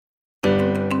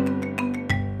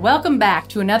Welcome back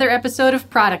to another episode of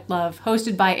Product Love,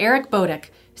 hosted by Eric Bodick,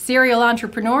 serial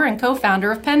entrepreneur and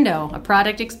co-founder of Pendo, a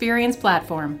product experience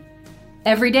platform.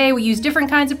 Every day we use different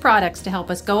kinds of products to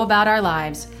help us go about our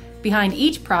lives. Behind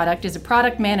each product is a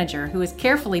product manager who has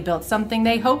carefully built something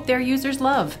they hope their users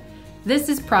love. This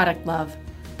is Product Love,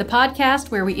 the podcast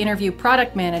where we interview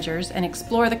product managers and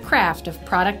explore the craft of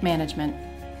product management.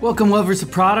 Welcome, lovers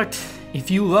of product. If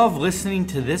you love listening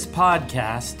to this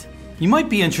podcast, you might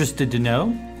be interested to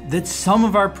know that some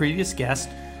of our previous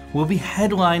guests will be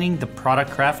headlining the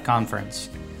Product Craft Conference.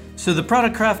 So the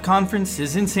Product Craft Conference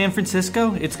is in San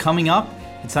Francisco. It's coming up.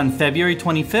 It's on February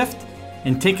 25th,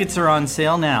 and tickets are on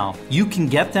sale now. You can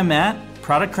get them at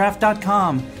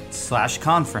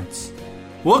productcraft.com/conference.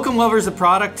 Welcome, lovers of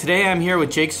product. Today I'm here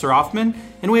with Jake Sorofman,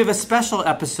 and we have a special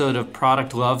episode of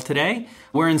Product Love today,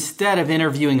 where instead of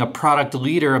interviewing a product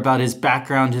leader about his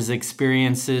background, his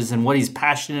experiences, and what he's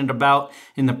passionate about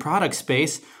in the product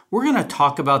space, we're going to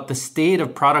talk about the State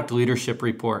of Product Leadership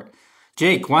Report.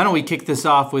 Jake, why don't we kick this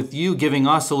off with you giving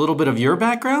us a little bit of your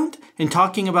background and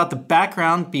talking about the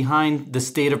background behind the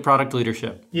State of Product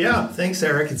Leadership? Yeah, thanks,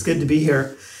 Eric. It's good to be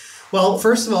here. Well,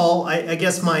 first of all, I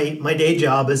guess my day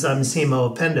job is I'm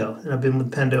CMO of Pendo, and I've been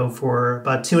with Pendo for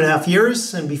about 2.5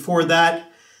 years. And before that,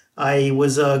 I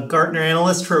was a Gartner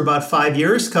analyst for about 5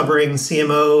 years, covering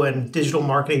CMO and digital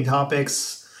marketing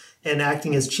topics and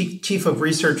acting as chief of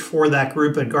research for that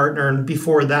group at Gartner. And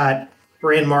before that,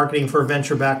 ran marketing for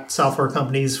venture-backed software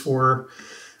companies for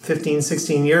 15,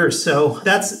 16 years. So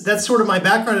that's sort of my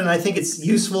background. And I think it's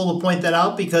useful to point that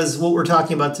out because what we're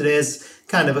talking about today is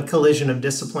kind of a collision of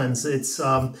disciplines. It's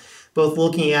both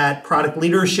looking at product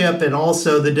leadership and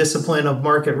also the discipline of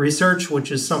market research,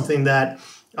 which is something that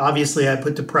obviously I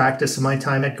put to practice in my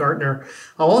time at Gartner.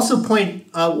 I'll also point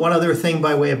out one other thing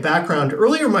by way of background.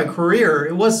 Earlier in my career,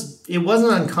 it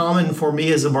wasn't uncommon for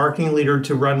me as a marketing leader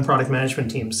to run product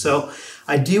management teams. So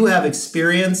I do have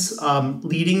experience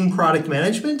leading product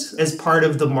management as part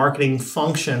of the marketing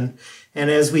function. And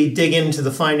as we dig into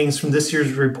the findings from this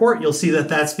year's report, you'll see that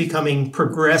that's becoming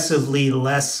progressively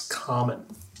less common.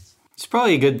 It's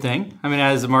probably a good thing. I mean,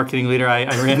 as a marketing leader, I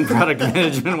ran product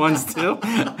management once too.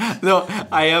 Though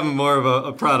I am more of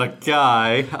a product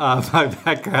guy by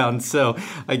background, so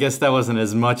I guess that wasn't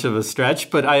as much of a stretch.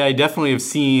 But I definitely have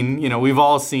seen, we've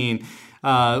all seen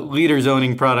leaders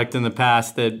owning product in the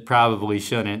past that probably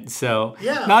shouldn't. So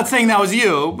Not saying that was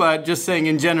you, but just saying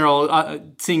in general,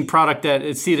 seeing product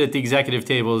seated at the executive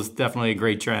table is definitely a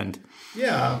great trend.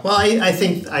 Yeah, well, I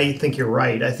think you're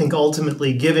right. I think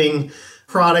ultimately giving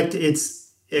product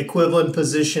its equivalent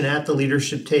position at the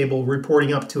leadership table,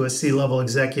 reporting up to a C-level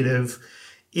executive,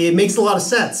 it makes a lot of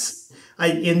sense.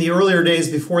 In the earlier days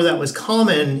before that was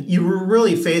common, you were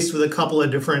really faced with a couple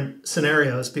of different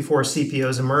scenarios before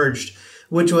CPOs emerged,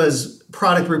 which was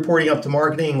product reporting up to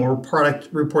marketing or product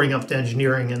reporting up to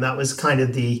engineering. And that was kind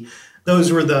of those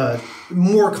were the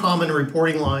more common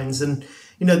reporting lines. And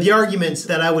the arguments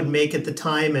that I would make at the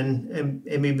time, and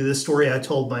maybe the story I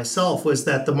told myself, was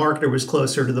that the marketer was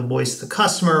closer to the voice of the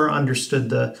customer,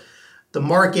 understood the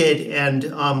market, and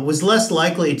was less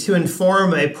likely to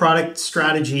inform a product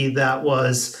strategy that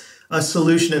was a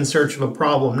solution in search of a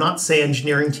problem. Not to say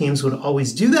engineering teams would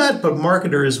always do that, but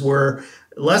marketers were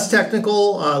less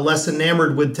technical, less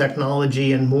enamored with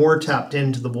technology, and more tapped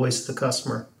into the voice of the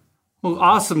customer. Well,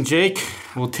 awesome, Jake.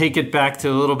 We'll take it back to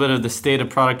a little bit of the state of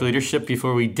product leadership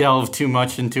before we delve too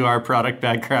much into our product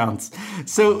backgrounds.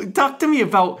 So talk to me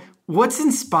about what's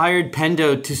inspired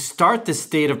Pendo to start the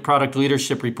State of Product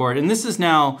Leadership Report. And this is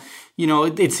now,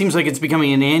 it seems like it's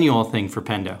becoming an annual thing for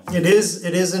Pendo. It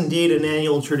is indeed an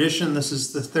annual tradition. This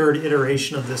is the third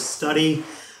iteration of this study.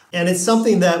 And it's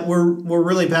something that we're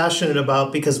really passionate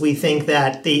about because we think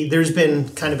that there's been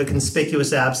kind of a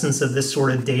conspicuous absence of this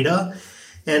sort of data.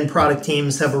 And product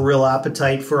teams have a real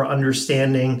appetite for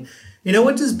understanding,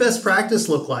 what does best practice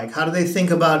look like? How do they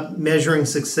think about measuring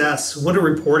success? What do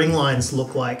reporting lines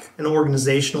look like and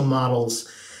organizational models?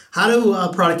 How do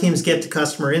product teams get to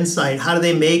customer insight? How do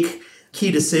they make key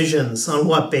decisions? On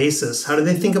what basis? How do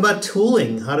they think about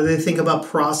tooling? How do they think about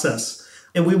process?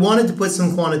 And we wanted to put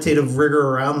some quantitative rigor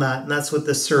around that. And that's what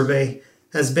this survey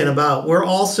has been about. We're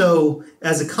also,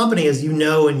 as a company, as you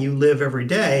know and you live every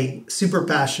day, super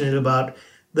passionate about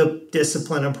the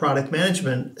discipline of product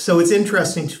management. So it's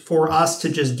interesting for us to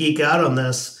just geek out on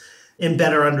this and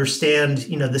better understand,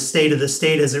 the state of the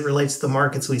state as it relates to the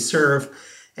markets we serve,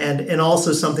 and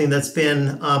also something that's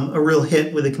been a real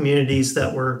hit with the communities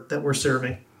that we're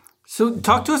serving. So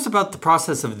talk to us about the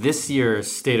process of this year's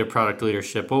State of Product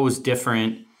Leadership. What was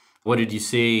different? What did you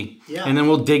see? Yeah. And then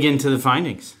we'll dig into the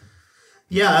findings.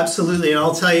 Yeah, absolutely. And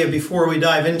I'll tell you before we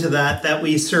dive into that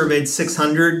we surveyed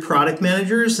 600 product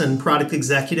managers and product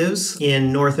executives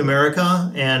in North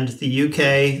America and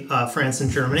the UK, France,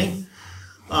 and Germany.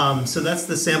 So that's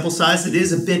the sample size. It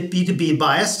is a bit B2B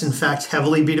biased, in fact,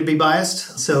 heavily B2B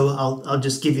biased. So I'll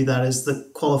just give you that as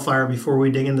the qualifier before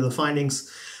we dig into the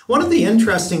findings. One of the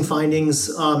interesting findings,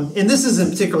 and this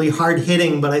isn't particularly hard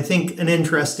hitting, but I think an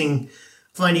interesting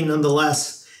finding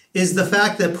nonetheless, is the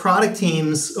fact that product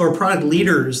teams or product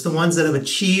leaders, the ones that have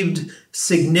achieved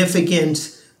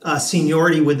significant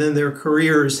seniority within their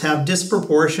careers, have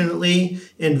disproportionately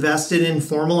invested in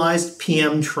formalized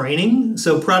PM training.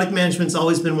 So product management's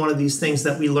always been one of these things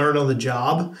that we learn on the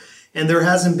job, and there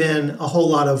hasn't been a whole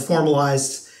lot of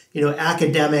formalized,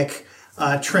 academic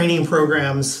training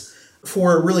programs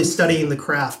for really studying the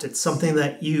craft. It's something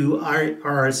that you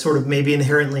are sort of maybe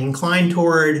inherently inclined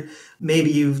toward.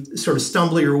 Maybe you sort of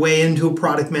stumble your way into a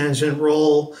product management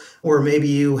role, or maybe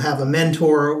you have a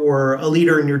mentor or a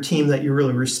leader in your team that you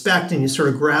really respect and you sort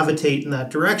of gravitate in that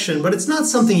direction. But it's not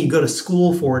something you go to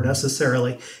school for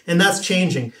necessarily, and that's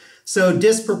changing. So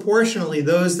disproportionately,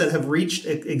 those that have reached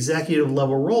executive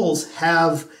level roles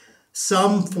have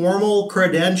some formal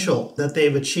credential that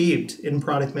they've achieved in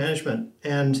product management.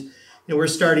 And we're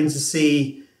starting to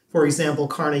see, for example,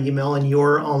 Carnegie Mellon,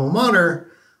 your alma mater,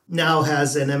 now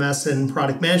has an MS in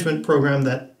product management program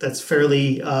that's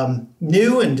fairly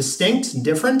new and distinct and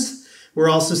different. We're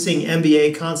also seeing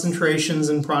MBA concentrations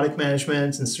in product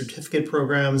management and certificate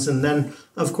programs, and then,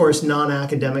 of course,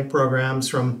 non-academic programs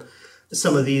from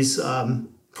some of these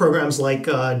programs like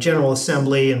General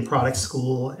Assembly and Product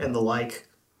School and the like.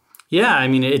 Yeah, I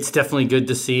mean, it's definitely good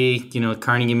to see,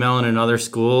 Carnegie Mellon and other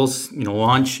schools,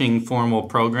 launching formal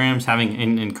programs, having,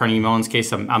 in Carnegie Mellon's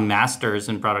case, a master's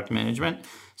in product management.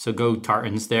 So go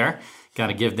Tartans there. Got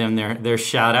to give them their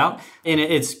shout out. And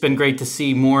it's been great to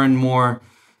see more and more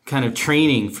kind of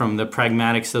training from the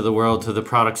pragmatics of the world to the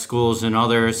product schools and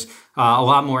others. A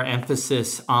lot more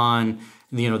emphasis on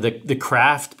the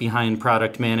craft behind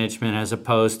product management as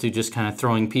opposed to just kind of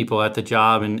throwing people at the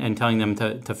job and telling them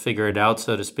to figure it out,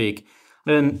 so to speak.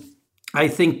 And I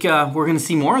think we're going to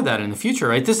see more of that in the future,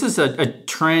 right? This is a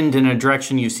trend and a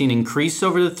direction you've seen increase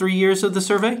over the 3 years of the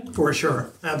survey? For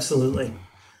sure. Absolutely.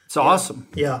 It's awesome.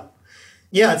 Yeah.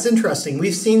 Yeah, it's interesting.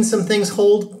 We've seen some things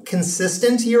hold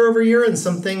consistent year over year and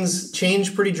some things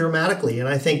change pretty dramatically. And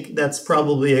I think that's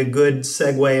probably a good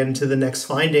segue into the next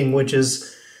finding, which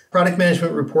is product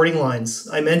management reporting lines.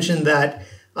 I mentioned that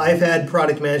I've had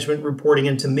product management reporting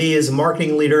into me as a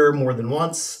marketing leader more than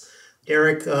once.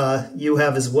 Eric, you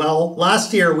have as well.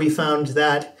 Last year, we found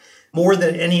that more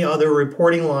than any other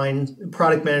reporting line,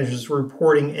 product managers were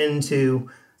reporting into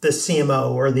the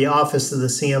CMO or the office of the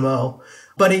CMO,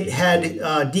 but it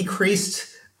had decreased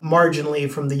marginally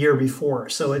from the year before.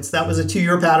 So that was a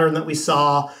 2-year pattern that we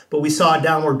saw, but we saw a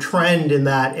downward trend in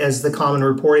that as the common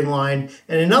reporting line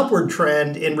and an upward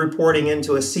trend in reporting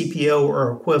into a CPO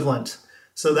or equivalent.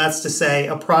 So that's to say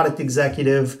a product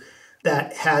executive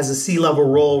that has a C-level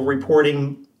role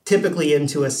reporting typically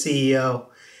into a CEO.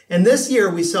 And this year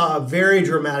we saw a very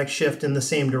dramatic shift in the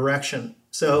same direction.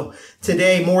 So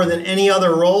today, more than any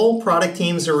other role, product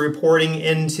teams are reporting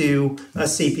into a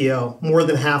CPO more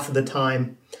than half of the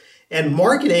time. And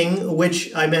marketing,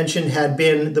 which I mentioned had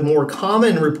been the more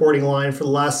common reporting line for the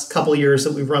last couple of years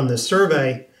that we've run this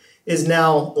survey, is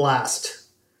now last.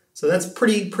 So that's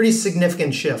pretty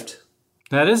significant shift.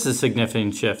 That is a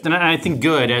significant shift. And I think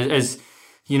good as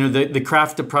the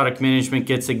craft of product management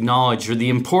gets acknowledged, or the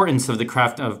importance of the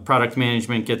craft of product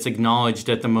management gets acknowledged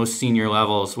at the most senior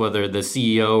levels, whether the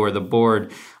CEO or the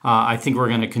board. I think we're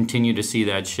going to continue to see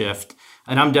that shift.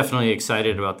 And I'm definitely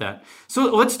excited about that.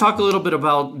 So let's talk a little bit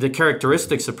about the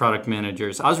characteristics of product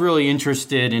managers. I was really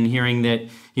interested in hearing that,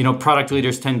 product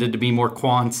leaders tended to be more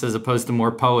quants as opposed to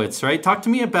more poets, right? Talk to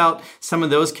me about some of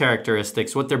those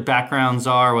characteristics, what their backgrounds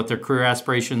are, what their career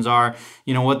aspirations are,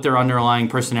 what their underlying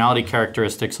personality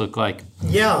characteristics look like.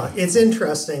 Yeah, it's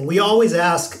interesting. We always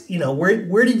ask,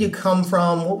 where did you come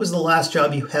from? What was the last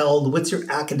job you held? What's your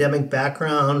academic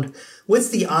background? What's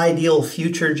the ideal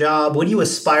future job? What do you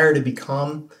aspire to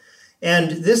become?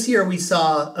 And this year we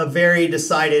saw a very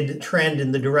decided trend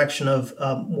in the direction of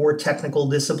more technical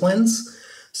disciplines.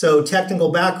 So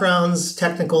technical backgrounds,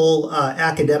 technical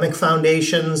academic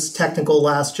foundations, technical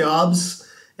last jobs,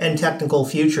 and technical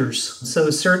futures. So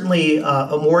certainly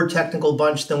a more technical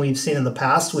bunch than we've seen in the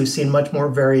past. We've seen much more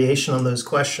variation on those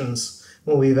questions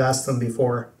when we've asked them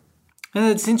before. And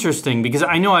it's interesting because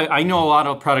I know a lot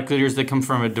of product leaders that come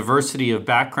from a diversity of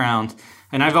background,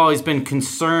 and I've always been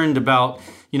concerned about,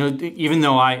 even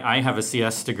though I have a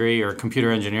CS degree or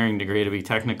computer engineering degree, to be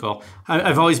technical,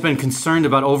 I've always been concerned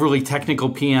about overly technical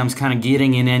PMs kind of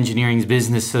getting in engineering's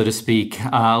business, so to speak,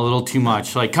 a little too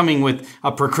much, like coming with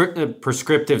a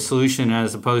prescriptive solution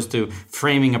as opposed to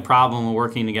framing a problem and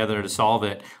working together to solve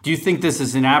it. Do you think this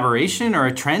is an aberration or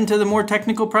a trend to the more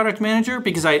technical product manager?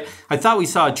 Because I thought we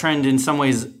saw a trend in some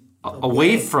ways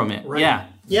away from it. Right. Yeah.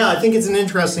 Yeah, I think it's an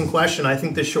interesting question. I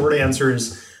think the short answer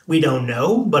is we don't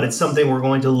know, but it's something we're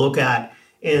going to look at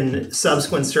in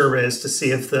subsequent surveys to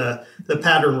see if the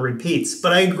pattern repeats.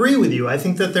 But I agree with you. I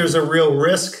think that there's a real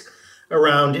risk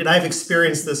around, and I've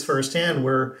experienced this firsthand,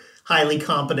 where highly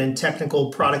competent technical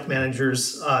product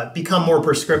managers become more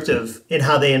prescriptive in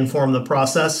how they inform the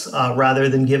process rather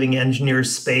than giving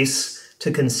engineers space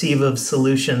to conceive of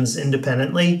solutions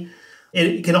independently.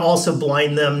 It can also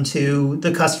blind them to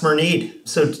the customer need.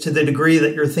 So to the degree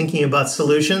that you're thinking about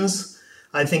solutions,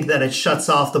 I think that it shuts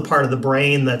off the part of the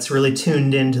brain that's really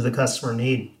tuned into the customer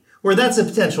need. Or that's a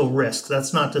potential risk.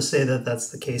 That's not to say that that's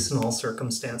the case in all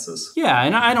circumstances. Yeah,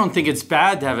 and I don't think it's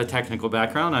bad to have a technical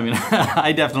background. I mean,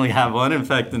 I definitely have one. In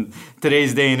fact, in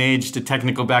today's day and age, the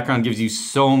technical background gives you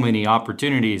so many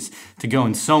opportunities to go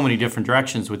in so many different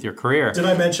directions with your career. Did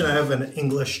I mention I have an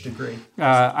English degree?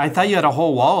 I thought you had a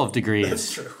whole wall of degrees.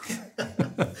 That's true.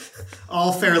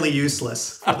 All fairly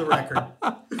useless, for the record.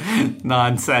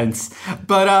 Nonsense.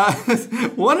 But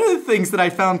one of the things that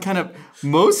I found kind of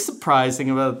most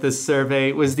surprising about this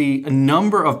survey was the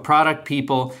number of product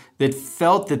people that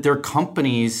felt that their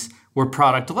companies were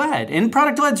product-led. And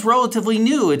product-led's relatively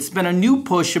new. It's been a new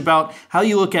push about how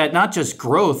you look at not just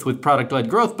growth with product-led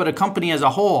growth, but a company as a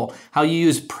whole, how you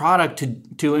use product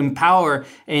to empower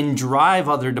and drive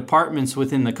other departments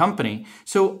within the company.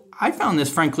 So I found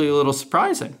this, frankly, a little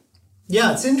surprising.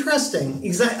 Yeah, it's interesting.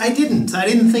 I didn't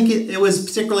think it was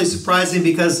particularly surprising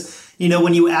because,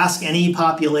 when you ask any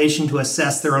population to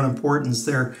assess their own importance,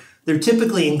 they're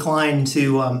typically inclined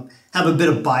to have a bit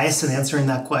of bias in answering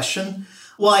that question.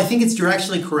 Well, I think it's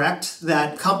directionally correct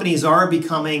that companies are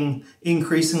becoming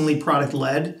increasingly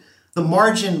product-led. The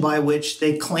margin by which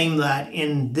they claim that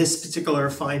in this particular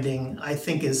finding, I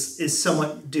think is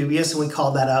somewhat dubious, and we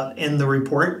call that out in the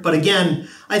report. But again,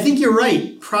 I think you're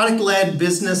right. Product-led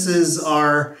businesses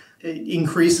are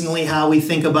increasingly how we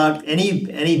think about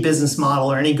any business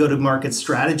model or any go-to-market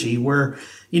strategy, where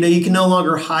you can no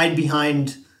longer hide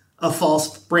behind a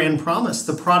false brand promise.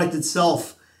 The product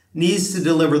itself needs to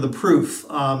deliver the proof.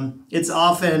 It's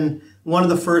often one of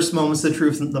the first moments of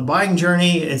truth in the buying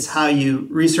journey. It's how you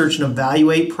research and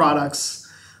evaluate products.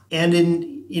 And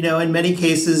in many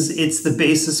cases, it's the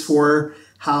basis for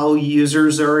how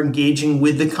users are engaging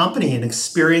with the company and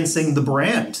experiencing the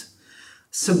brand.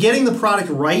 So getting the product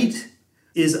right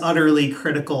is utterly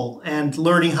critical, and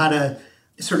learning how to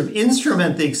sort of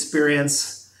instrument the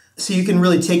experience so you can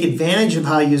really take advantage of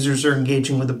how users are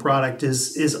engaging with the product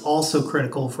is also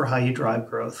critical for how you drive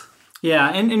growth. Yeah,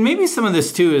 and maybe some of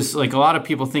this too is like a lot of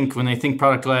people think when they think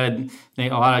product-led, a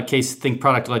lot of cases think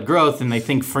product-led growth and they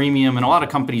think freemium, and a lot of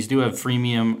companies do have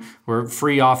freemium or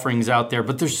free offerings out there,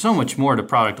 but there's so much more to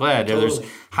product-led. Totally.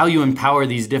 There's how you empower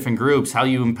these different groups, how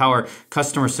you empower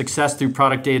customer success through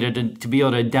product data to be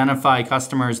able to identify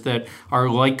customers that are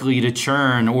likely to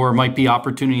churn or might be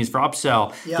opportunities for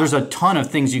upsell. Yeah. There's a ton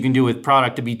of things you can do with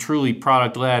product to be truly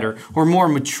product-led or more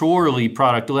maturely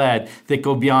product-led that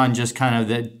go beyond just kind of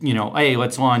the, hey,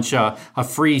 let's launch a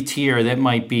free tier that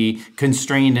might be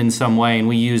constrained in some way and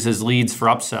we use as leads for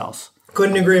upsells.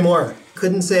 Couldn't agree more.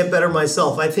 Couldn't say it better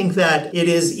myself. I think that it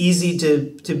is easy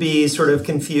to be sort of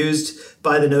confused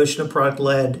by the notion of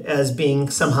product-led as being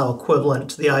somehow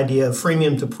equivalent to the idea of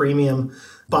freemium to premium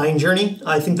buying journey.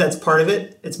 I think that's part of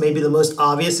it. It's maybe the most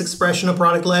obvious expression of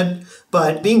product-led,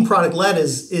 but being product-led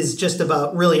is just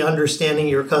about really understanding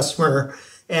your customer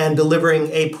and delivering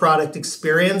a product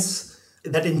experience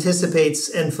that anticipates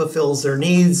and fulfills their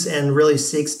needs and really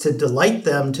seeks to delight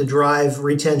them to drive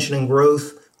retention and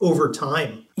growth over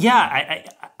time. Yeah,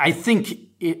 I think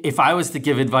if I was to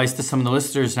give advice to some of the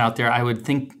listeners out there, I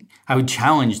would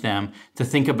challenge them to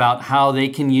think about how they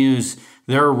can use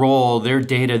their role, their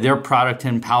data, their product to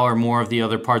empower more of the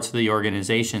other parts of the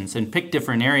organizations and pick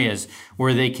different areas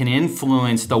where they can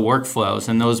influence the workflows.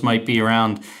 And those might be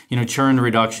around, churn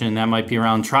reduction. That might be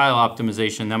around trial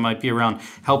optimization. That might be around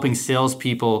helping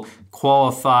salespeople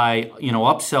qualify,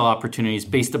 upsell opportunities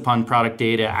based upon product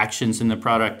data, actions in the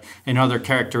product, and other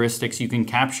characteristics you can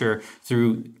capture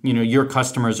through, your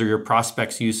customers or your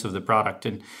prospects' use of the product.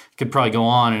 And I could probably go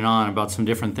on and on about some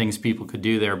different things people could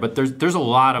do there. But there's a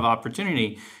lot of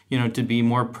opportunity, to be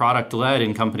more product-led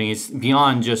in companies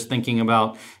beyond just thinking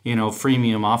about,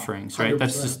 freemium offerings, right?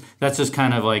 100%. That's just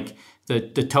kind of like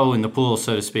the toe in the pool,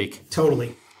 so to speak.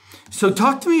 Totally. So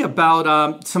talk to me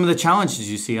about some of the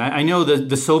challenges you see. I know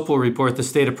the SOPL report, the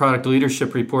State of Product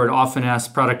Leadership report, often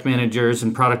asks product managers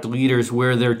and product leaders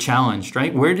where they're challenged,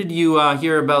 right? Where did you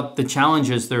hear about the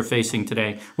challenges they're facing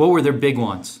today? What were their big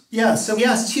ones? Yeah, so we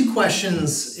asked two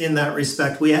questions in that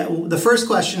respect. The first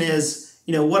question is,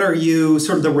 what are you,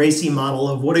 sort of the RACI model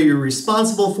of what are you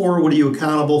responsible for? What are you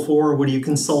accountable for? What are you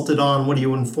consulted on? What are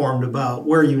you informed about?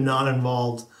 Where are you not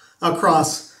involved?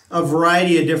 Across a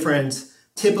variety of different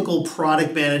typical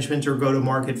product management or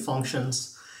go-to-market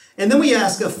functions. And then we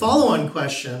ask a follow-on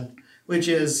question, which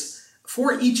is,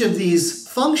 for each of these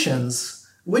functions,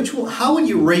 how would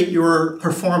you rate your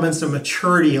performance and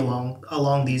maturity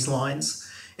along these lines?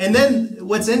 And then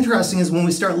what's interesting is when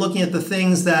we start looking at the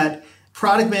things that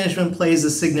product management plays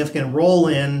a significant role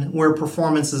in, where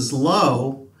performance is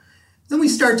low, then we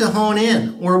start to hone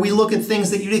in, or we look at things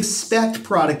that you'd expect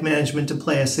product management to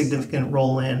play a significant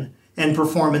role in, and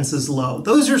performance is low.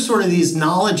 Those are sort of these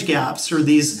knowledge gaps or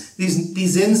these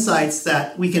insights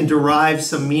that we can derive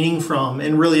some meaning from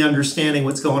and really understanding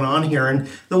what's going on here. And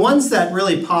the ones that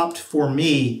really popped for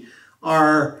me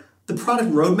are the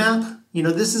product roadmap.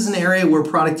 This is an area where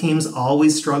product teams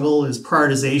always struggle, is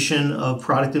prioritization of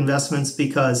product investments,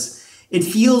 because it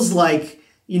feels like,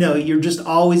 you're just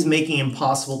always making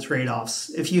impossible trade-offs.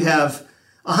 If you have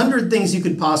 100 things you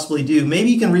could possibly do, maybe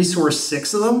you can resource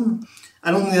 6 of them. I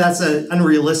don't think that's an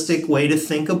unrealistic way to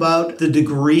think about the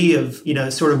degree of,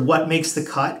 sort of what makes the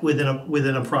cut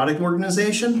within a product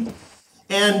organization.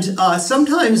 And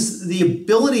sometimes the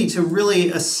ability to really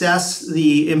assess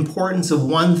the importance of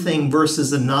one thing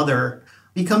versus another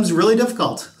becomes really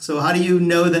difficult. So how do you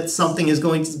know that something is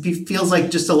going to be, feels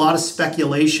like just a lot of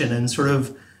speculation and sort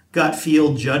of gut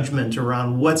feel judgment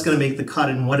around what's going to make the cut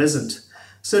and what isn't?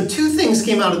 So 2 things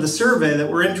came out of the survey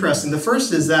that were interesting. The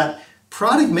first is that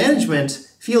product management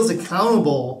feels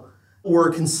accountable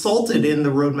or consulted in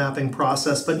the road mapping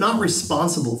process, but not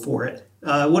responsible for it.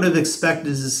 I would have expected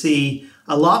to see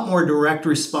a lot more direct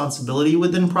responsibility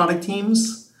within product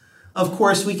teams. Of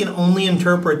course, we can only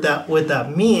interpret that what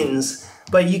that means,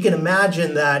 but you can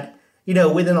imagine that,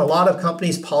 within a lot of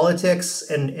companies, politics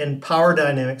and power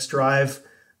dynamics drive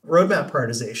roadmap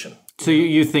prioritization. So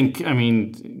you think,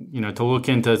 to look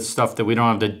into stuff that we don't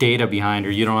have the data behind,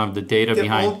 or you don't have the data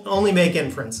behind. Only make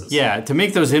inferences. Yeah, to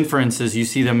make those inferences, you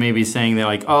see them maybe saying they're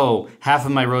like, oh, half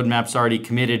of my roadmap's already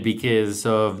committed because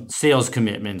of sales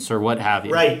commitments or what have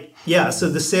you. Right. Yeah. So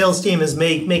the sales team is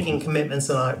making commitments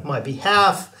on my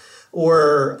behalf,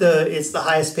 or it's the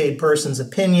highest paid person's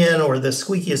opinion, or the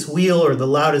squeakiest wheel, or the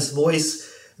loudest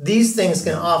voice. These things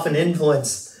can often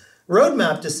influence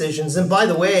roadmap decisions. And by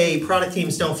the way, product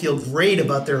teams don't feel great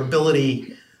about their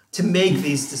ability to make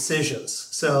these decisions.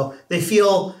 So they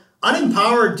feel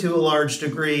unempowered to a large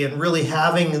degree, and really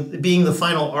being the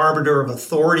final arbiter of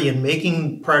authority and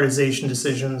making prioritization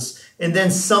decisions, and then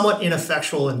somewhat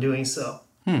ineffectual in doing so.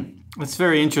 That's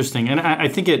very interesting. And I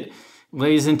think it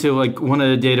lays into like one of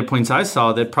the data points I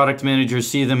saw, that product managers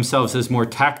see themselves as more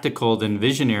tactical than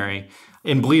visionary,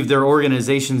 and believe their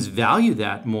organizations value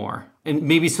that more. And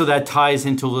maybe so that ties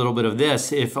into a little bit of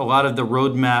this. If a lot of the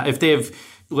roadmap, if they have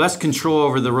less control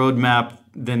over the roadmap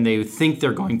than they think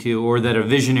they're going to, or that a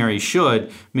visionary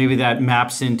should, maybe that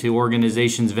maps into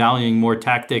organizations valuing more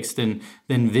tactics than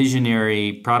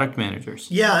visionary product managers.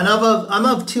 Yeah, and I'm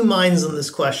of 2 minds on this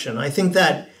question. I think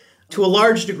that to a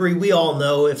large degree, we all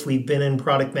know, if we've been in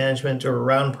product management or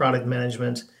around product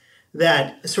management,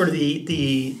 that sort of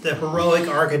the heroic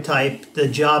archetype, the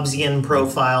Jobsian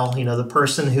profile, the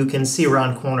person who can see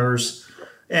around corners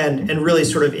and really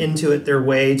sort of intuit their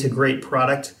way to great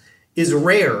product, is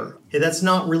rare. That's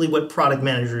not really what product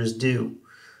managers do.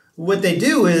 What they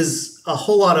do is a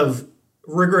whole lot of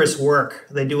rigorous work.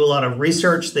 They do a lot of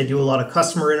research. They do a lot of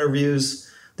customer interviews.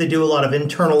 They do a lot of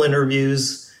internal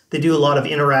interviews. They do a lot of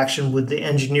interaction with the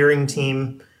engineering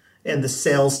team and the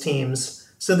sales teams.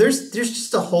 So there's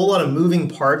just a whole lot of moving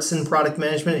parts in product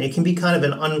management. It can be kind of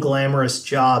an unglamorous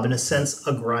job, in a sense,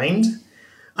 a grind.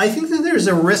 I think that there's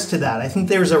a risk to that. I think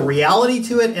there's a reality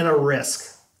to it and a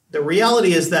risk. The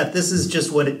reality is that this is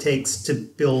just what it takes to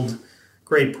build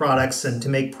great products and to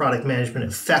make product management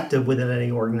effective within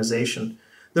any organization.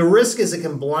 The risk is it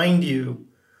can blind you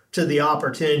to the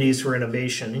opportunities for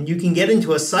innovation. And you can get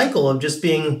into a cycle of just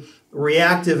being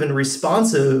reactive and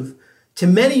responsive to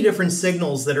many different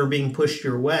signals that are being pushed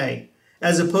your way,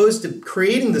 as opposed to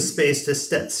creating the space to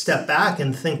step back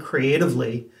and think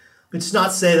creatively. It's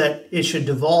not to say that it should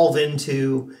devolve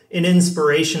into an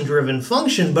inspiration-driven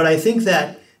function, but I think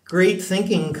that great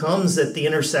thinking comes at the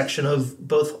intersection of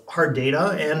both hard data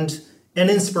and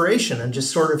inspiration and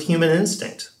just sort of human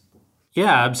instinct.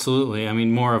 Yeah, absolutely. I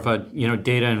mean, more of a,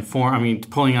 data informed,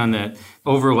 pulling on the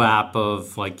overlap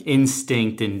of like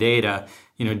instinct and data,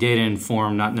 data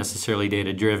informed, not necessarily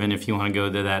data driven, if you want to go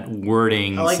to that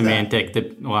wording semantic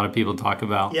that a lot of people talk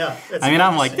about. Yeah.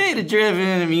 I'm like, data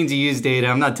driven, it means you use data.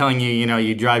 I'm not telling you,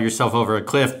 you drive yourself over a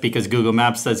cliff because Google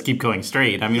Maps says keep going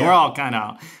straight.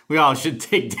 We all should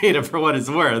take data for what it's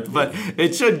worth, but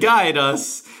it should guide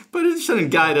us. But it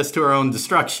shouldn't guide us to our own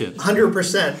destruction.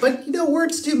 100%. But,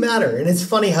 words do matter. And it's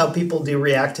funny how people do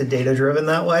react to data-driven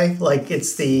that way. Like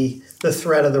it's the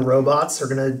threat of the robots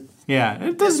are going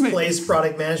to displace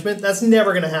product management. That's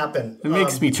never going to happen. It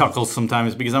makes me chuckle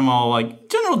sometimes because I'm all like,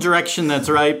 general direction, that's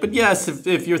right. But yes,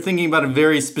 if you're thinking about it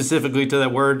very specifically to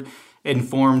that word,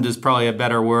 informed is probably a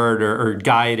better word, or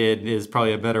guided is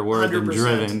probably a better word 100%. Than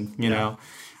driven, you know.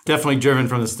 Definitely driven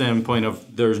from the standpoint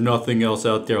of there's nothing else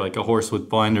out there like a horse with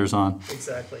blinders on.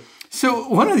 Exactly. So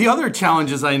one of the other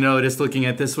challenges I noticed looking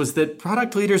at this was that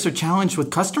product leaders are challenged with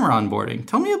customer onboarding.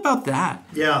 Tell me about that.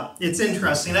 Yeah, it's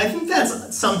interesting. I think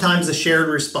that's sometimes a shared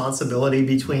responsibility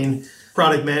between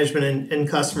product management and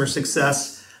customer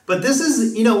success. But this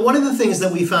is, one of the things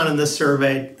that we found in this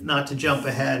survey, not to jump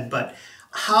ahead, but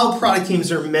how product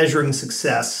teams are measuring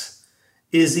success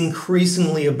is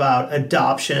increasingly about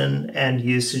adoption and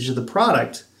usage of the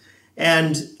product.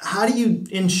 And how do you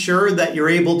ensure that you're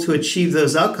able to achieve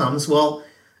those outcomes? Well,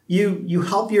 you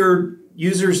help your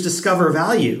users discover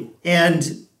value.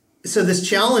 And so this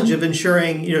challenge of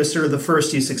ensuring, sort of the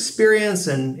first use experience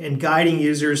and guiding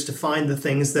users to find the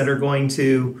things that are going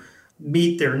to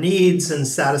meet their needs and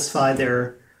satisfy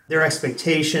their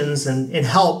expectations and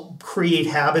help create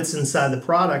habits inside the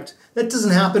product, that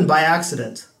doesn't happen by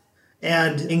accident.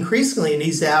 And increasingly, it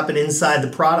needs to happen inside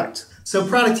the product. So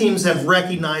product teams have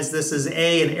recognized this as an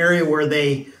area where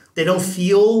they don't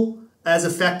feel as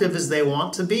effective as they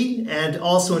want to be, and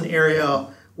also an area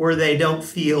where they don't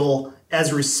feel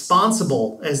as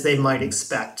responsible as they might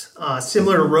expect.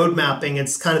 Similar to road mapping,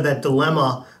 it's kind of that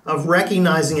dilemma of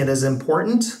recognizing it as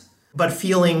important, but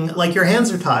feeling like your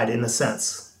hands are tied in a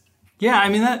sense.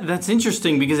 Yeah, that's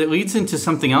interesting because it leads into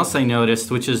something else I noticed,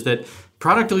 which is that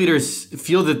product leaders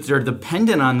feel that they're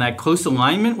dependent on that close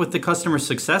alignment with the customer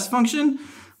success function,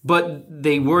 but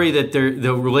they worry that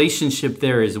the relationship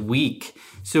there is weak.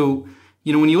 So,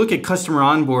 when you look at customer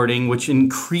onboarding, which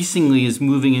increasingly is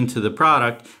moving into the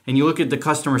product, and you look at the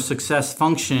customer success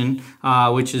function,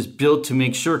 which is built to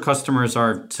make sure customers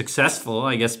are successful,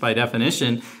 I guess by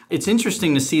definition, it's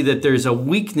interesting to see that there's a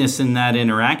weakness in that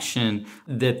interaction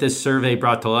that this survey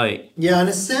brought to light. Yeah, in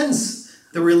a sense,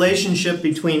 the relationship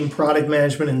between product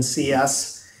management and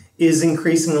CS is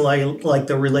increasingly like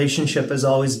the relationship has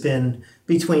always been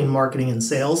between marketing and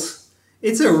sales.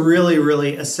 It's a really,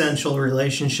 really essential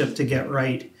relationship to get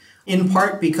right, in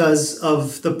part because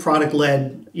of the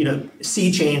product-led,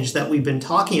 sea change that we've been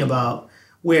talking about,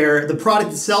 where the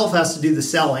product itself has to do the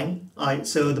selling.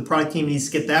 So the product team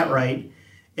needs to get that right.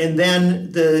 And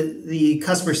then the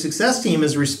customer success team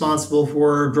is responsible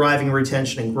for driving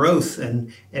retention and growth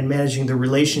and managing the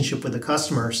relationship with the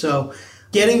customer. So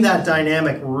getting that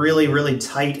dynamic really, really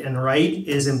tight and right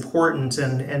is important,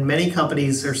 and many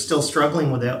companies are still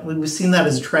struggling with it. We've seen that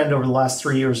as a trend over the last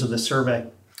 3 years of the survey.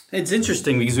 It's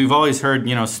interesting because we've always heard,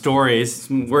 stories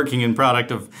working in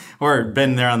product or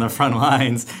been there on the front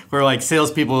lines where like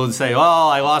salespeople would say, oh,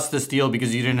 I lost this deal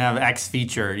because you didn't have X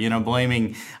feature,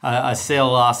 blaming a sale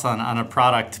loss on a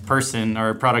product person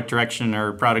or product direction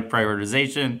or product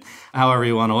prioritization, however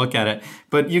you want to look at it.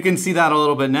 But you can see that a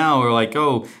little bit now. We're like,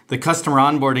 oh, the customer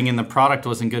onboarding in the product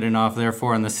wasn't good enough.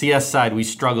 Therefore, on the CS side, we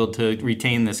struggled to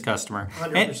retain this customer.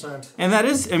 100%. And that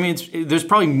is, there's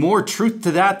probably more truth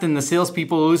to that than the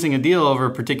salespeople losing a deal over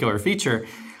a particular feature,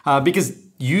 because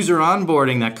user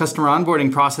onboarding, that customer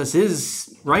onboarding process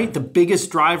is, right, the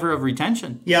biggest driver of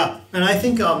retention. Yeah, and I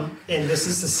think, and this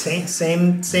is the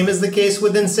same as the case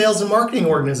within sales and marketing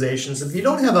organizations. If you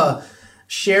don't have a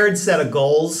shared set of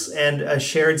goals and a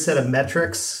shared set of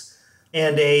metrics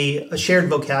and a shared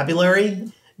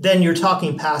vocabulary, then you're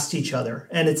talking past each other.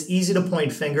 And it's easy to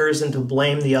point fingers and to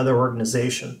blame the other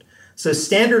organization. So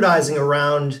standardizing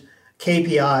around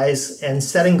KPIs and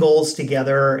setting goals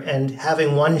together and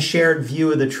having one shared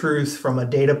view of the truth from a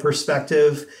data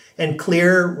perspective and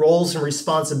clear roles and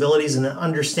responsibilities and an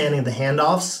understanding of the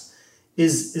handoffs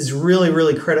is really,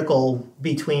 really critical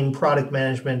between product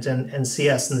management and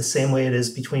CS in the same way it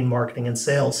is between marketing and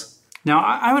sales. Now,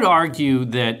 I would argue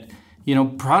that,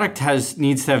 product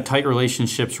needs to have tight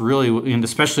relationships really, and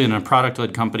especially in a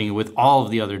product-led company with all of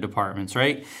the other departments,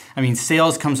 right?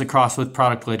 Sales comes across with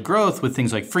product-led growth, with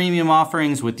things like freemium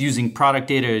offerings, with using product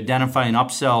data to identify and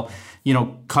upsell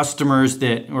customers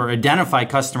or identify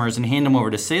customers and hand them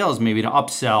over to sales, maybe to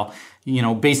upsell,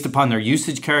 based upon their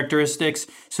usage characteristics.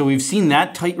 So we've seen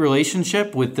that tight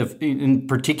relationship in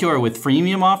particular with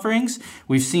freemium offerings.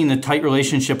 We've seen the tight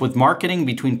relationship with marketing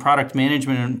between product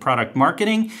management and product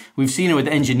marketing. We've seen it with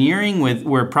engineering,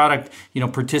 where product,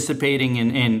 participating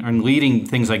and leading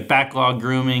things like backlog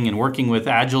grooming and working with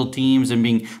agile teams and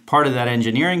being part of that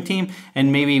engineering team.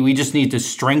 And maybe we just need to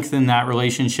strengthen that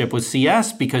relationship with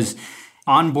CS, because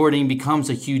onboarding becomes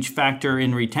a huge factor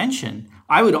in retention.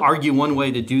 I would argue one way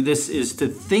to do this is to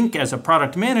think as a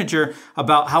product manager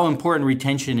about how important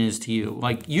retention is to you.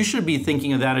 Like, you should be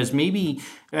thinking of that as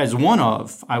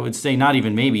I would say not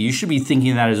even maybe, you should be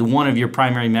thinking of that as one of your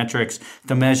primary metrics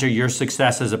to measure your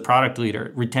success as a product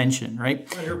leader, retention, right?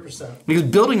 100%. Because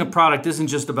building a product isn't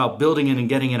just about building it and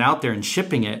getting it out there and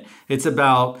shipping it. It's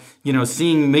about,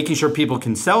 making sure people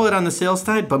can sell it on the sales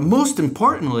side, but most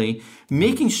importantly,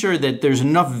 making sure that there's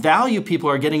enough value people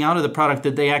are getting out of the product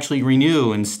that they actually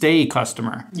renew and stay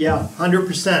customer. Yeah,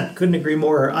 100%. Couldn't agree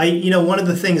more. One of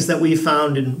the things that we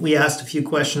found, and we asked a few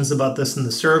questions about this in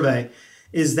the survey,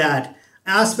 is that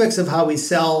aspects of how we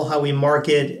sell, how we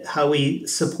market, how we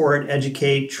support,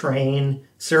 educate, train,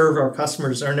 serve our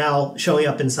customers are now showing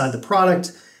up inside the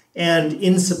product. And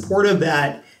in support of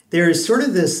that, there's sort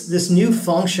of this new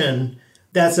function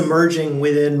that's emerging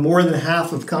within more than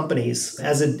half of companies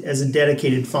as a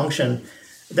dedicated function.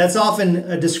 That's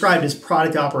often described as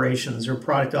product operations or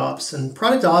product ops. And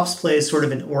product ops plays sort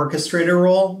of an orchestrator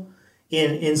role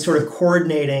in sort of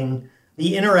coordinating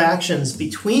the interactions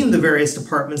between the various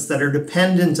departments that are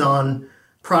dependent on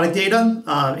product data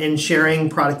and sharing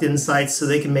product insights so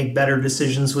they can make better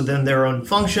decisions within their own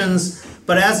functions.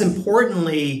 But as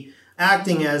importantly,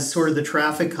 acting as sort of the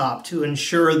traffic cop to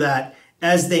ensure that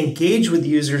as they engage with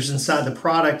users inside the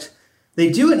product,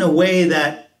 they do it in a way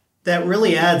that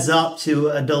really adds up to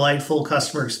a delightful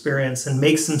customer experience and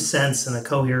makes some sense in a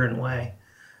coherent way.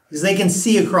 Because they can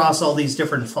see across all these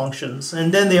different functions.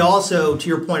 And then they also, to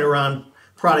your point around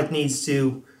product needs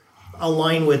to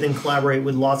align with and collaborate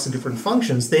with lots of different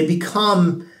functions, they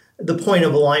become the point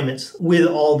of alignment with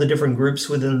all the different groups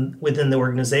within the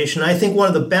organization. I think one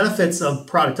of the benefits of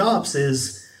product ops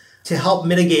is to help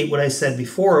mitigate what I said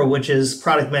before, which is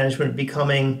product management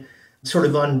becoming sort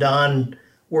of undone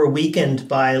or weakened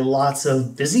by lots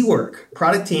of busy work.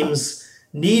 Product teams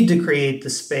need to create the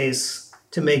space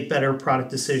to make better product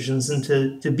decisions and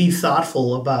to be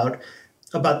thoughtful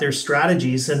about their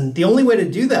strategies. And the only way to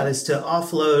do that is to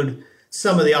offload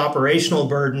some of the operational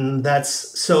burden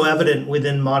that's so evident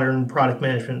within modern product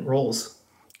management roles.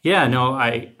 Yeah, no,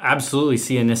 I absolutely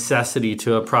see a necessity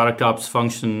to a product ops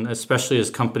function, especially as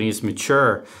companies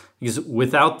mature, because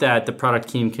without that, the product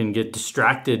team can get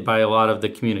distracted by a lot of the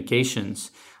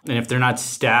communications. And if they're not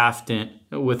staffed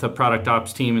with a product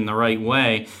ops team in the right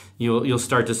way, you'll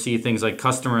start to see things like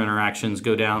customer interactions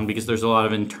go down because there's a lot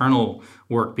of internal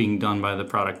work being done by the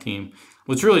product team,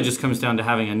 which really just comes down to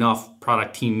having enough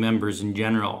product team members in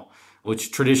general,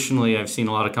 which traditionally I've seen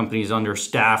a lot of companies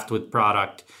understaffed with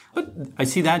product. But I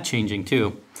see that changing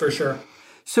too. For sure.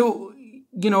 So,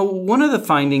 one of the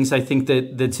findings I think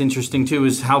that's interesting too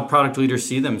is how product leaders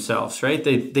see themselves, right?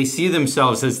 They see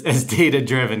themselves as data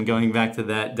driven, going back to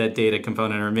that data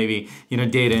component, or maybe,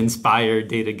 data inspired,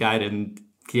 data guided,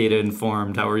 data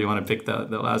informed, however you want to pick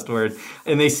the last word.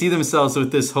 And they see themselves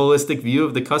with this holistic view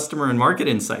of the customer and market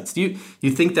insights. Do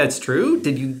you think that's true?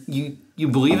 Did you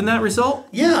believe in that result?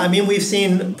 Yeah, I mean, we've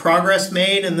seen progress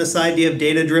made in this idea of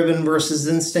data-driven versus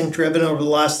instinct-driven over the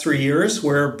last 3 years,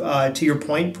 where, to your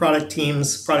point, product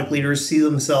teams, product leaders see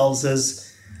themselves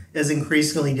as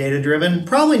increasingly data-driven.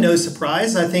 Probably no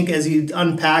surprise. I think as you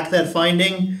unpack that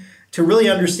finding, to really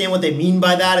understand what they mean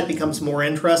by that, it becomes more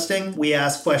interesting. We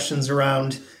ask questions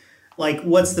around, like,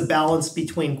 what's the balance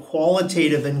between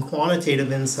qualitative and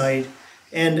quantitative insight?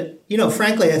 And,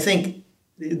 frankly, I think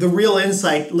the real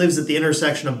insight lives at the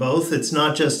intersection of both. It's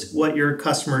not just what your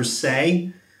customers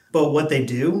say, but what they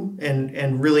do.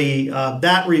 And really,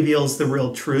 that reveals the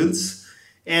real truths.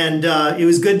 And it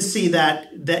was good to see that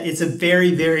it's a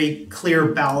very, very clear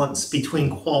balance between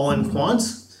qual and quant.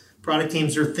 Product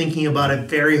teams are thinking about it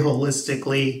very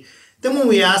holistically. Then when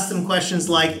we ask them questions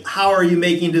like, how are you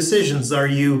making decisions? Are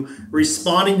you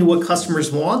responding to what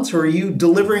customers want, or are you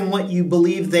delivering what you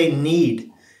believe they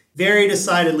need? Very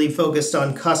decidedly focused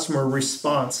on customer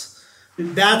response.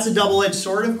 That's a double-edged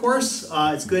sword, of course.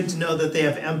 It's good to know that they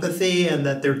have empathy and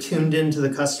that they're tuned into the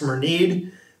customer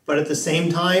need. But at the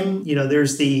same time,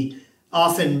 there's the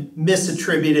often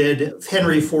misattributed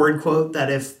Henry Ford quote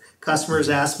that if customers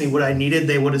asked me what I needed,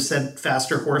 they would have said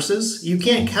faster horses. You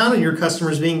can't count on your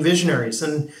customers being visionaries.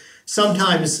 And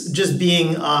sometimes just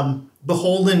being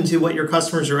beholden to what your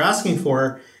customers are asking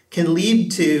for can lead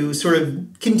to sort of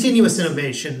continuous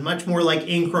innovation, much more like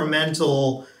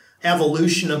incremental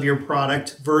evolution of your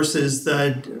product versus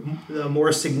the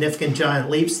more significant giant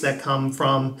leaps that come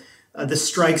from the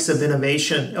strikes of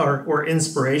innovation or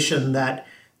inspiration that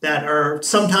are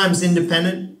sometimes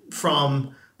independent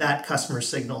from that customer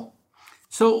signal.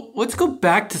 So let's go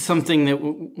back to something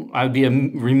that I'd be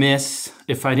remiss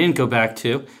if I didn't go back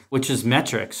to, which is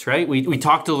metrics, right? We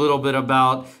talked a little bit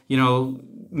about,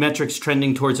 metrics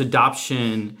trending towards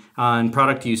adoption and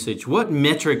product usage. What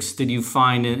metrics did you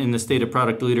find in the state of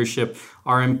product leadership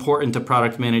are important to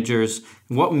product managers?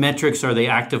 What metrics are they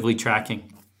actively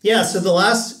tracking? Yeah, so the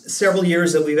last several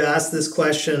years that we've asked this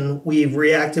question, we've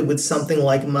reacted with something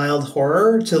like mild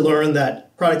horror to learn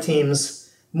that product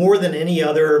teams, more than any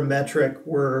other metric,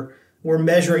 were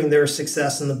measuring their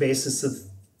success on the basis of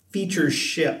features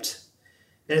shipped.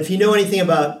 And if you know anything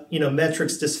about,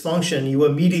 metrics dysfunction, you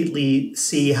immediately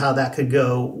see how that could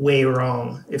go way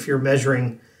wrong. If you're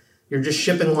just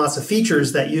shipping lots of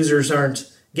features that users aren't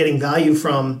getting value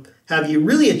from. Have you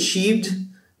really achieved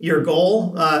your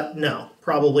goal? No,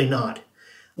 probably not.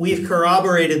 We've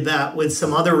corroborated that with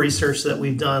some other research that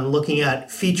we've done looking at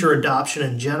feature adoption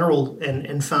in general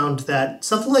and found that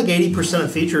something like 80%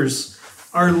 of features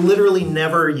are literally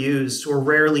never used or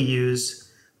rarely used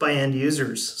by end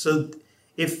users. So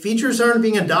if features aren't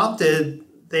being adopted,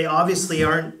 they obviously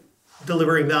aren't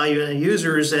delivering value to end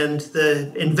users, and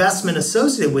the investment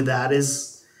associated with that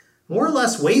is more or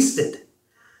less wasted.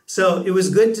 So it was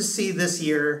good to see this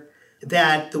year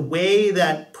that the way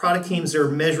that product teams are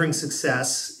measuring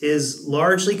success is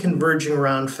largely converging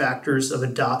around factors of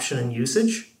adoption and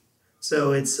usage.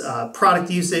 So it's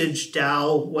product usage,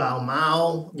 DAO, WOW,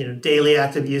 MAU, daily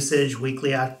active usage,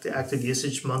 weekly active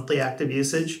usage, monthly active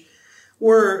usage,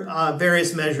 or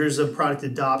various measures of product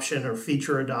adoption or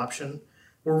feature adoption,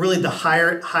 were really the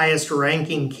highest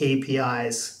ranking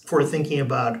KPIs for thinking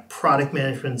about product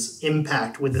management's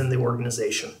impact within the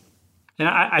organization. And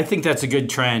I think that's a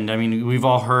good trend. I mean, we've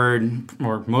all heard,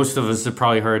 or most of us have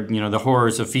probably heard, the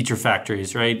horrors of feature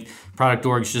factories, right? Product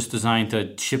orgs just designed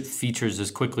to ship features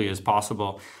as quickly as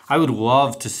possible. I would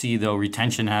love to see, though,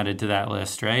 retention added to that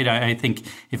list, right? I think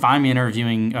if I'm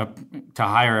interviewing to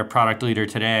hire a product leader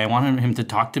today, I want him to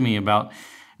talk to me about,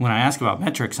 when I ask about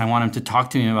metrics, I want him to talk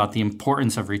to me about the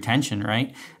importance of retention,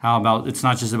 right? It's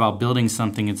not just about building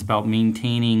something, it's about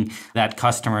maintaining that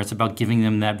customer. It's about giving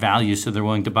them that value so they're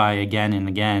willing to buy again and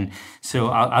again. So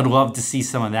I'd love to see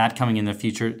some of that coming in the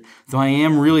future. Though I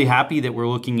am really happy that we're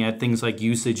looking at things like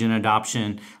usage and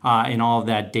adoption and all of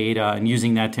that data and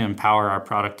using that to empower our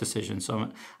product decisions. So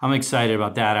I'm excited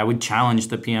about that. I would challenge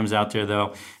the PMs out there,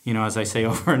 though, as I say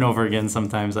over and over again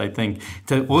sometimes, I think,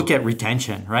 to look at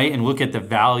retention, right? And look at the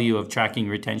value of tracking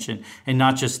retention and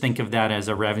not just think of that as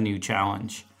a revenue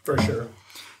challenge. For sure.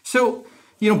 So,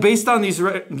 based on these,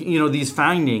 these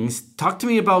findings, talk to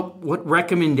me about what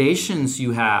recommendations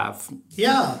you have.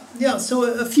 Yeah. So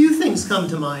a few things come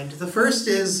to mind. The first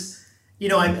is,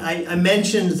 I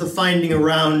mentioned the finding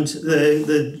around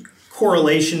the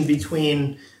correlation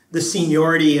between the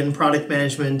seniority in product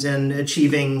management and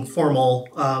achieving a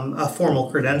formal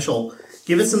credential.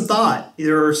 Give it some thought.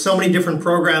 There are so many different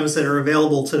programs that are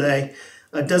available today.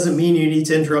 It doesn't mean you need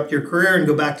to interrupt your career and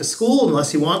go back to school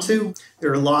unless you want to.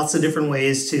 There are lots of different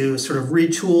ways to sort of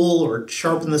retool or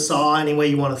sharpen the saw, any way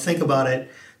you want to think about it,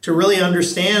 to really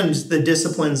understand the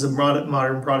disciplines of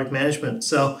modern product management.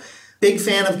 So big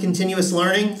fan of continuous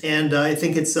learning, and I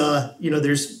think it's,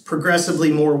 there's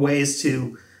progressively more ways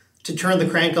to turn the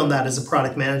crank on that as a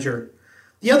product manager.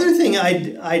 The other thing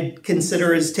I'd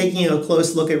consider is taking a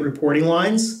close look at reporting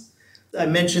lines. I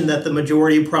mentioned that the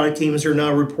majority of product teams are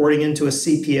now reporting into a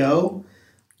CPO.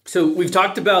 So we've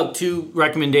talked about two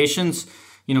recommendations,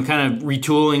 kind of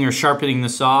retooling or sharpening the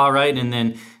saw, right? And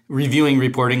then reviewing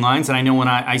reporting lines. And I know when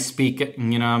I speak,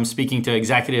 I'm speaking to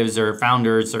executives or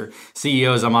founders or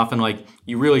CEOs, I'm often like,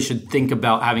 you really should think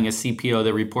about having a CPO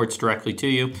that reports directly to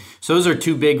you. So those are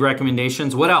two big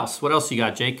recommendations. What else? What else you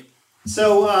got, Jake?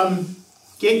 So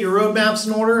get your roadmaps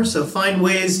in order. So find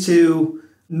ways to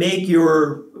make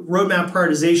your roadmap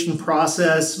prioritization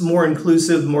process more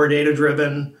inclusive, more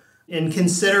data-driven, and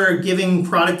consider giving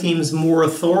product teams more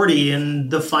authority in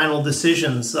the final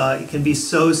decisions. It can be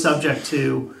so subject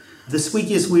to the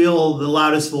squeakiest wheel, the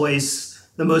loudest voice,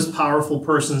 the most powerful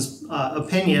person's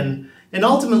opinion, and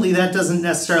ultimately that doesn't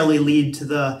necessarily lead to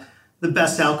the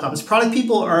best outcomes. Product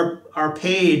people are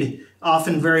paid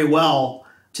often very well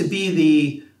to be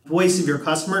the voice of your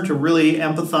customer, to really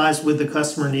empathize with the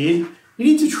customer need. You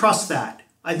need to trust that.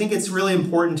 I think it's really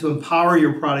important to empower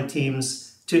your product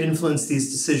teams to influence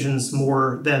these decisions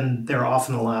more than they're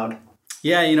often allowed.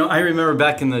 Yeah, I remember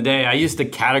back in the day, I used to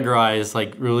categorize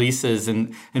like releases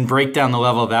and break down the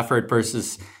level of effort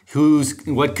versus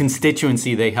what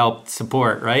constituency they helped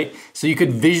support, right? So you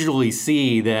could visually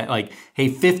see that like, hey,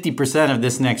 50% of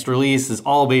this next release is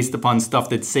all based upon stuff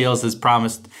that sales has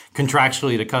promised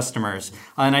contractually to customers.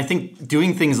 And I think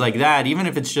doing things like that, even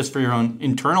if it's just for your own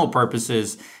internal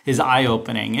purposes, is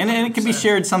eye-opening. And it can be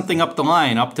shared something up the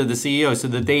line, up to the CEO, so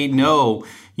that they know,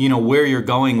 where you're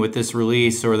going with this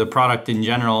release or the product in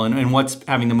general and what's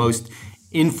having the most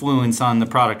influence on the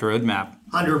product roadmap.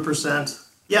 100%.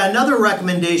 Yeah, another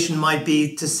recommendation might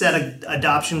be to set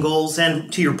adoption goals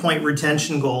and, to your point,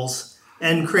 retention goals,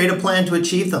 and create a plan to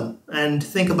achieve them. And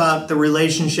think about the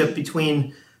relationship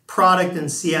between product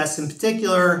and CS in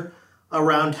particular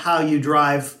around how you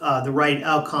drive the right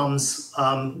outcomes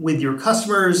with your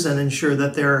customers and ensure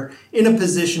that they're in a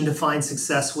position to find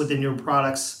success within your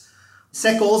products.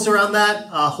 Set goals around that,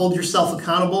 hold yourself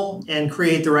accountable, and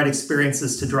create the right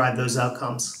experiences to drive those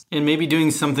outcomes. And maybe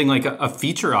doing something like a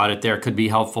feature audit there could be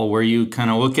helpful, where you kind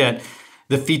of look at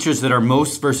the features that are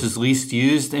most versus least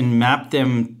used and map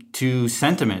them to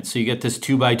sentiment. So you get this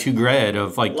 2x2 grid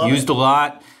of like used a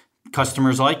lot,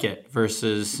 customers like it,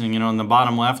 versus, on the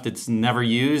bottom left, it's never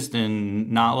used and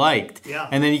not liked. Yeah.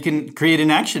 And then you can create an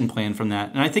action plan from that.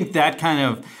 And I think that kind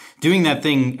of doing that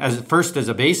thing as a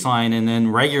baseline and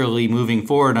then regularly moving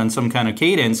forward on some kind of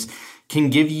cadence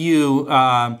can give you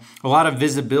a lot of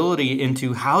visibility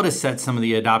into how to set some of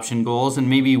the adoption goals and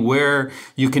maybe where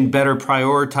you can better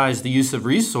prioritize the use of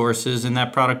resources in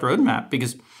that product roadmap.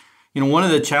 Because, one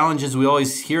of the challenges we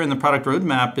always hear in the product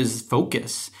roadmap is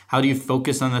focus. How do you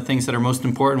focus on the things that are most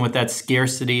important with that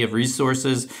scarcity of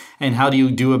resources? And how do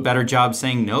you do a better job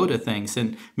saying no to things?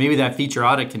 And maybe that feature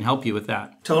audit can help you with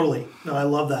that. Totally. No, I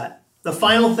love that. The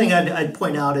final thing I'd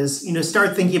point out is,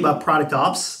 start thinking about product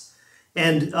ops.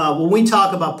 And when we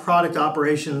talk about product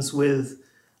operations with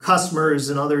customers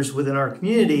and others within our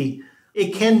community,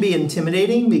 it can be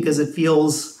intimidating because it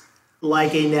feels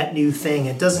like a net new thing.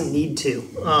 It doesn't need to.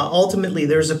 Ultimately,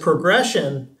 there's a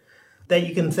progression that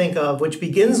you can think of, which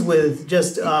begins with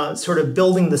just sort of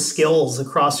building the skills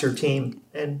across your team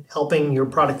and helping your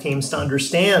product teams to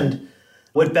understand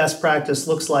what best practice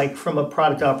looks like from a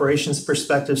product operations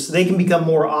perspective, so they can become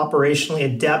more operationally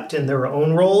adept in their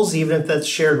own roles, even if that's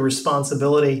shared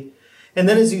responsibility. And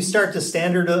then as you start to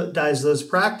standardize those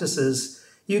practices,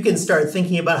 you can start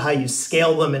thinking about how you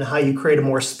scale them and how you create a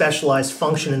more specialized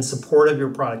function in support of your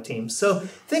product team. So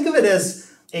think of it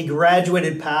as a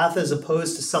graduated path as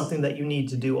opposed to something that you need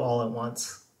to do all at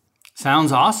once.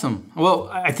 Sounds awesome. Well,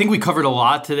 I think we covered a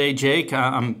lot today, Jake.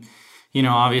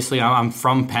 Obviously I'm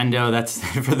from Pendo. That's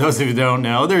for those who don't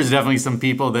know. There's definitely some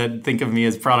people that think of me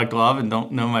as product love and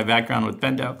don't know my background with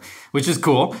Pendo, which is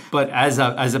cool. But as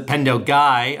a Pendo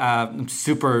guy, I'm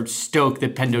super stoked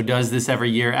that Pendo does this every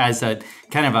year as a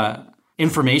kind of a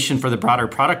information for the broader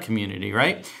product community,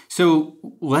 right? So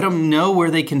let them know where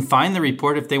they can find the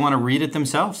report if they want to read it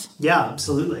themselves. Yeah,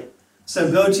 absolutely.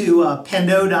 So go to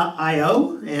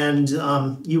pendo.io and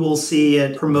you will see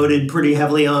it promoted pretty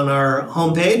heavily on our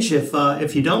homepage.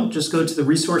 If you don't, just go to the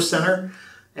Resource Center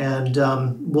and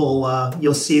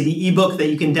you'll see the ebook that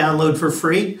you can download for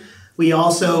free. We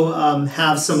also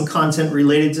have some content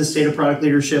related to State of Product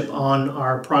Leadership on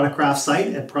our Product Craft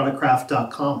site at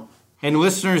productcraft.com. And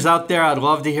listeners out there, I'd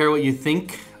love to hear what you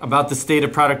think about the State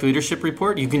of Product Leadership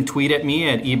Report. You can tweet at me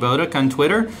at ebodic on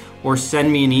Twitter or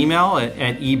send me an email at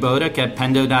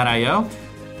ebodic@pendo.io.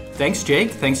 Thanks, Jake.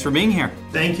 Thanks for being here.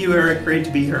 Thank you, Eric. Great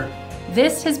to be here.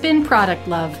 This has been Product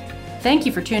Love. Thank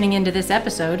you for tuning into this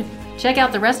episode. Check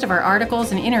out the rest of our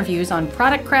articles and interviews on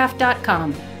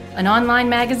productcraft.com, an online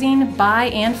magazine by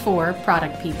and for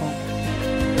product people.